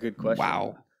 that's a good question.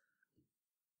 Wow.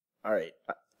 All right,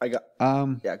 I got.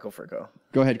 Yeah, go for it.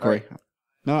 Go ahead, Corey. Right.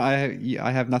 No,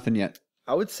 I have nothing yet.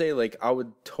 I would say I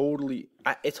would totally.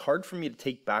 It's hard for me to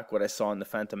take back what I saw in The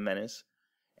Phantom Menace.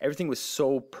 Everything was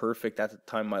so perfect at the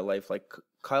time of my life. Like,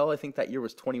 Kyle, I think that year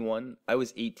was 21. I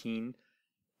was 18.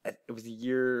 It was the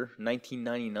year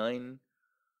 1999.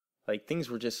 Like, things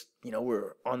were just,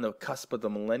 we're on the cusp of the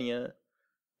millennia.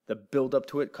 The build up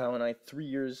to it, Kyle and I, 3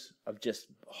 years of just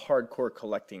hardcore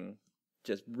collecting,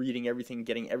 just reading everything,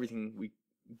 getting everything we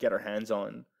get our hands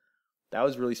on. That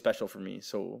was really special for me.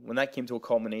 So when that came to a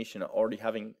culmination, already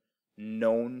having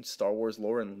known Star Wars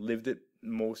lore and lived it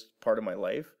most part of my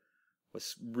life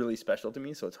was really special to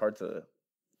me. So it's hard to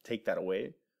take that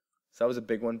away. So that was a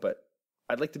big one. But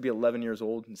I'd like to be 11 years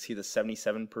old and see the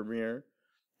 77 premiere.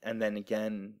 And then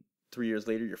again, 3 years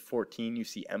later, you're 14, you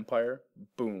see Empire.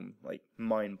 Boom. Like,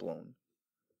 mind blown.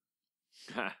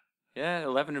 Yeah,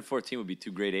 11 and 14 would be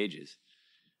 2 great ages.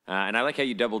 And I like how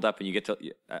you doubled up and you get to.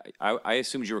 I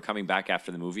assumed you were coming back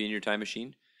after the movie in your time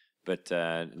machine, but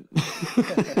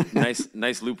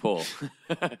nice loophole.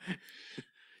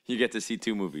 You get to see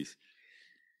 2 movies.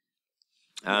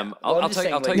 I'll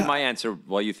tell you my answer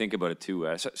while you think about it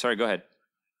too. Sorry, go ahead.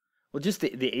 Well, just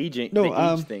the aging, the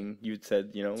age thing you said,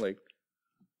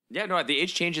 Yeah, no, the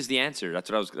age changes the answer. That's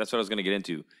what I was going to get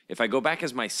into. If I go back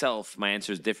as myself, my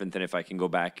answer is different than if I can go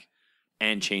back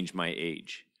and change my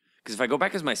age. Because if I go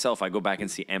back as myself, I go back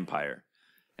and see Empire,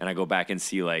 and I go back and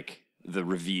see the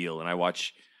reveal, and I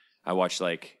watch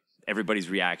everybody's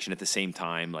reaction at the same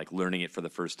time, like learning it for the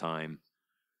first time.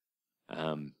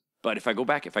 But if I go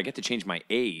back, if I get to change my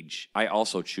age, I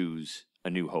also choose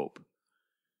A New Hope.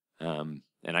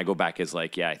 And I go back as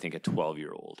like, I think a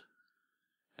 12-year-old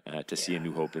to see A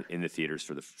New Hope in the theaters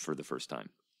for the first time.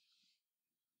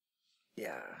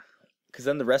 Yeah. Because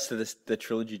then the rest of the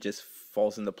trilogy just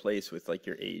falls into place with like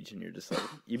your age, and you're just like,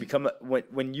 you become,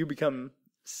 when you become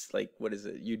like, what is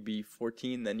it? You'd be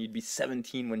 14, then you'd be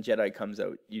 17 when Jedi comes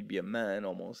out. You'd be a man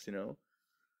almost, you know?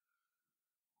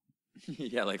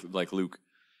 Yeah, like Luke.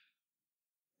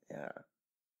 Yeah.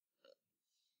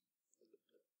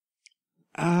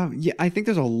 Yeah, I think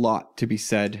there's a lot to be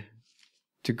said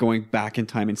to going back in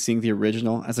time and seeing the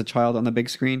original as a child on the big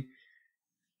screen.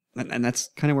 And that's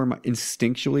kind of where my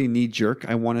instinctually knee jerk,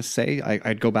 I want to say,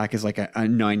 I'd go back as like a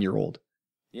 9-year-old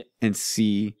and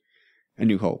see A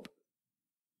New Hope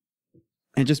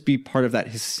and just be part of that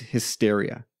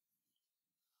hysteria.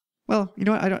 Well, you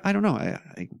know what? I don't know.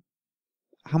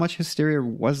 How much hysteria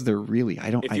was there really?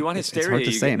 If you want hysteria, it's hard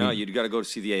to say. You'd got to go to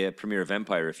see the premiere of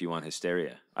Empire if you want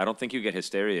hysteria. I don't think you get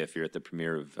hysteria if you're at the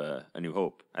premiere of A New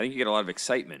Hope. I think you get a lot of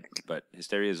excitement, but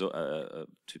hysteria is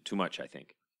too much, I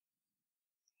think.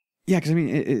 Yeah, because I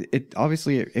mean, it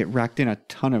obviously it racked in a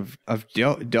ton of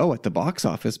dough at the box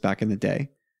office back in the day.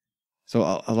 So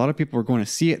a lot of people were going to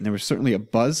see it, and there was certainly a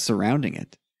buzz surrounding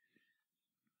it.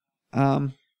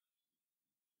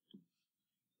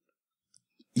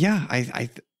 Yeah, I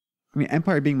mean,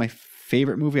 Empire being my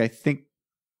favorite movie, I think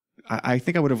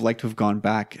I would have liked to have gone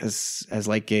back as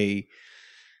like a.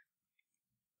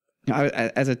 You know,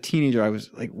 as a teenager, I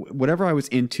was like, whatever I was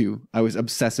into, I was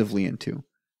obsessively into.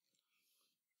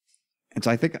 And so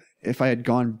I think if I had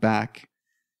gone back,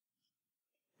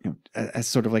 you know, as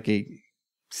sort of like a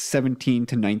 17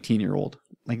 to 19-year-old,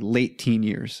 like late teen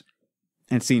years,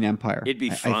 and seen Empire, it'd be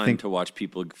fun to watch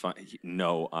people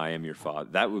know I am your father.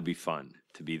 That would be fun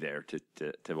to be there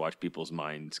to watch people's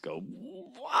minds go,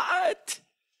 what?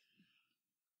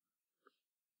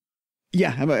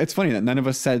 Yeah, it's funny that none of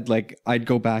us said like I'd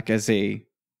go back as a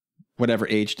whatever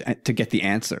age to get the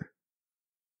answer.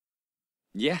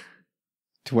 Yeah.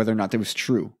 To whether or not that was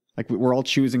true. Like we're all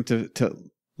choosing to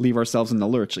leave ourselves in the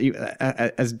lurch.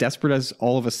 As desperate as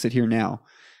all of us sit here now,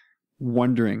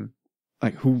 wondering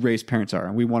like who Ray's parents are,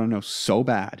 and we want to know so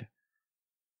bad.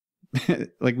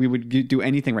 Like we would do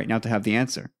anything right now to have the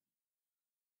answer.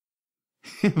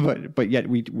 but yet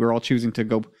we're all choosing to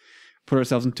go put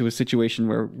ourselves into a situation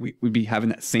where we'd be having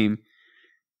that same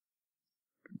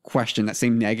question, that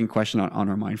same nagging question on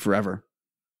our mind forever.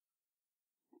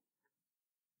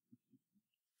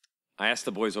 I asked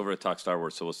the boys over at Talk Star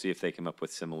Wars, so we'll see if they come up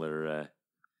with similar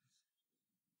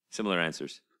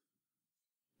answers.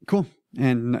 Cool.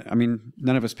 And I mean,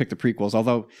 none of us picked the prequels,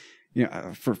 although, you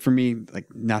know, for me, like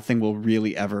nothing will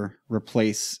really ever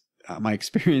replace my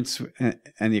experience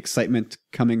and the excitement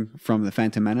coming from the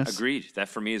Phantom Menace. Agreed. That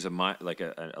for me is a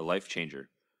life changer.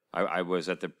 I was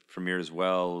at the premiere as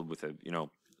well with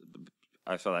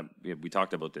I saw that we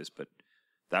talked about this, but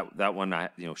that one,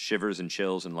 shivers and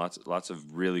chills and lots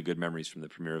of really good memories from the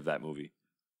premiere of that movie.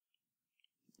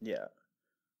 Yeah.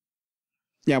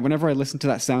 Yeah, whenever I listen to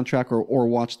that soundtrack or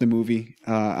watch the movie,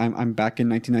 I'm back in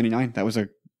 1999. That was a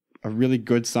really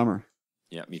good summer.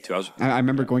 Yeah, me too. I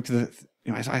remember going to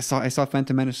I saw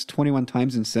Phantom Menace 21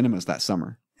 times in cinemas that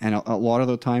summer, and a lot of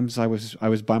the times I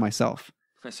was by myself.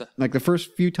 Like the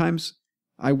first few times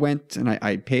I went and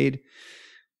I paid,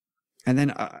 and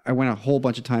then I went a whole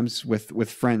bunch of times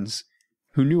with friends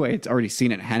who knew I had already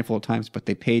seen it a handful of times, but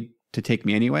they paid to take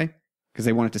me anyway because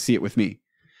they wanted to see it with me.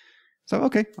 So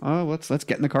okay, let's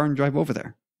get in the car and drive over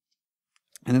there.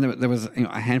 And then there was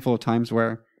a handful of times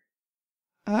where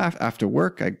after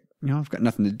work I've got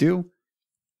nothing to do.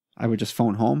 I would just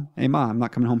phone home. Hey, Ma, I'm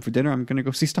not coming home for dinner. I'm going to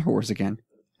go see Star Wars again.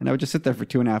 And I would just sit there for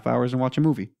 2.5 hours and watch a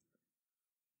movie.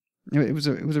 It was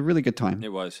a really good time.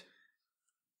 It was.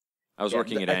 I was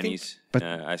working at Annie's.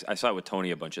 I saw it with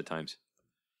Tony a bunch of times.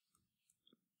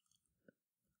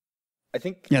 I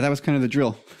think. Yeah, that was kind of the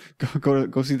drill.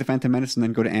 Go see the Phantom Menace and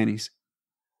then go to Annie's.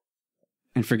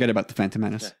 And forget about the Phantom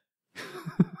Menace.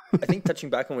 Yeah. I think touching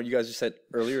back on what you guys just said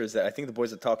earlier is that I think the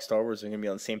boys that talk Star Wars are going to be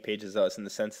on the same page as us in the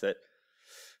sense that,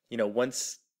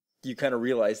 once you kind of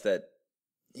realize that,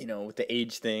 with the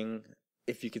age thing,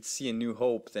 if you could see A New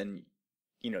Hope, then,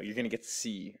 you're going to get to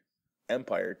see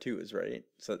Empire too, is right.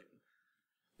 So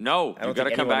no, you got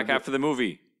to come back after the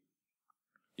movie.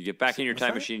 You get back in your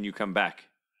time machine, you come back.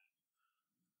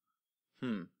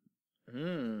 Yeah,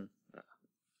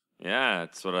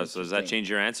 that's what I was. Does that change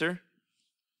your answer?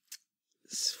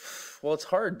 Well, it's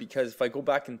hard because if I go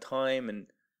back in time and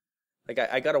Like,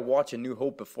 I got to watch A New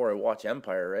Hope before I watch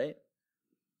Empire, right?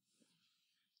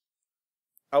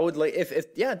 I would like, if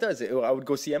yeah, it does. I would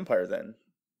go see Empire then.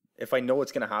 If I know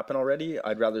what's going to happen already,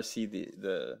 I'd rather see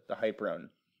the hype around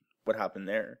what happened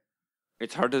there.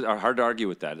 It's hard to argue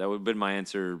with that. That would have been my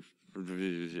answer.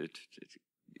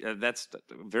 That's a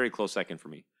very close second for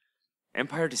me.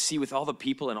 Empire to see with all the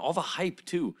people and all the hype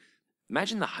too.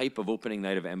 Imagine the hype of opening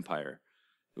night of Empire.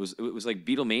 It was like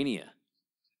Beatlemania.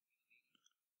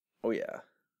 Oh yeah.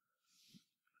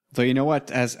 So you know what?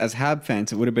 As Hab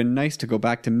fans, it would have been nice to go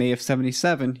back to May of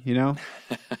 '77. You know,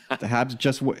 the Habs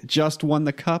just won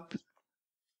the cup.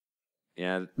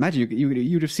 Yeah. Imagine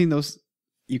you'd have seen those.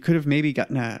 You could have maybe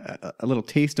gotten a little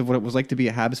taste of what it was like to be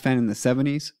a Habs fan in the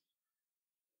 '70s.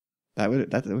 That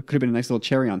could have been a nice little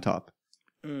cherry on top.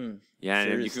 Yeah,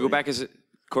 and you could go back as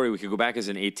Corey. We could go back as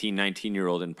an 18,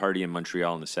 19-year-old and party in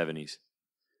Montreal in the '70s.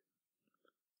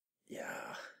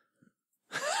 Yeah.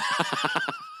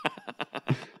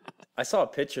 I saw a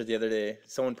picture the other day.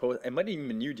 Someone posted. It might have even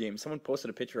been you, James. Someone posted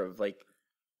a picture of like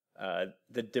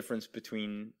the difference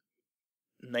between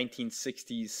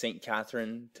 1960s St.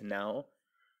 Catherine to now,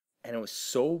 and it was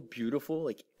so beautiful.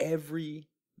 Like every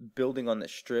building on the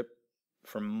strip,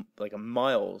 from like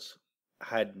miles,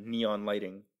 had neon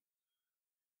lighting.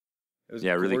 It was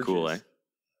really gorgeous. cool, eh?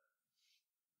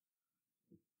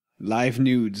 Live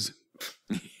nudes.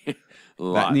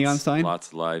 That neon sign? Lots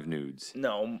of live nudes.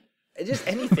 No, just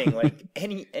anything. Like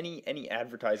any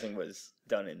advertising was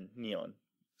done in neon.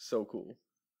 So cool.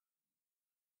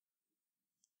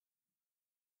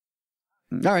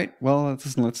 All right. Well,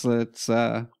 let's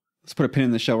put a pin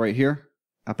in the show right here.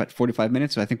 Up at 45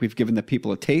 minutes. So I think we've given the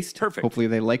people a taste. Perfect. Hopefully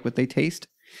they like what they taste.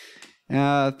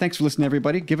 Thanks for listening,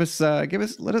 everybody. Let us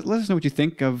know what you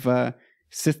think of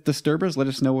Sith Disturbers. Let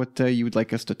us know what you would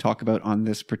like us to talk about on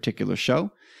this particular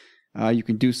show. You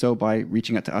can do so by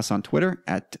reaching out to us on Twitter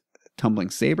at Tumbling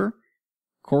Saber.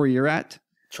 Corey, you're at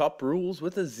Chop Rules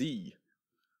with a Z.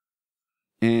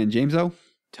 And James-O?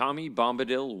 Tommy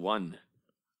Bombadil 1.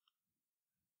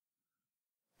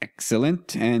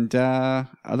 Excellent. And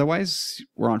otherwise,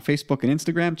 we're on Facebook and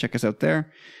Instagram. Check us out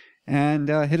there. And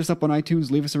hit us up on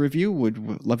iTunes. Leave us a review.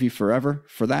 Would love you forever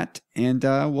for that. And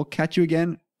we'll catch you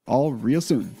again all real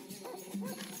soon.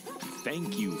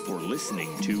 Thank you for listening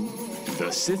to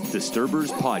the Sith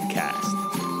Disturbers podcast.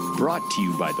 Brought to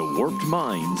you by the Warped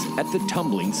Minds at the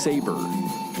Tumbling Saber.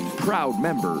 Proud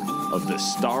member of the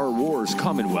Star Wars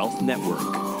Commonwealth Network.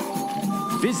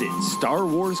 Visit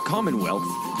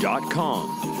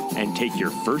StarWarsCommonwealth.com and take your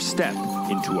first step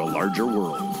into a larger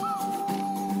world.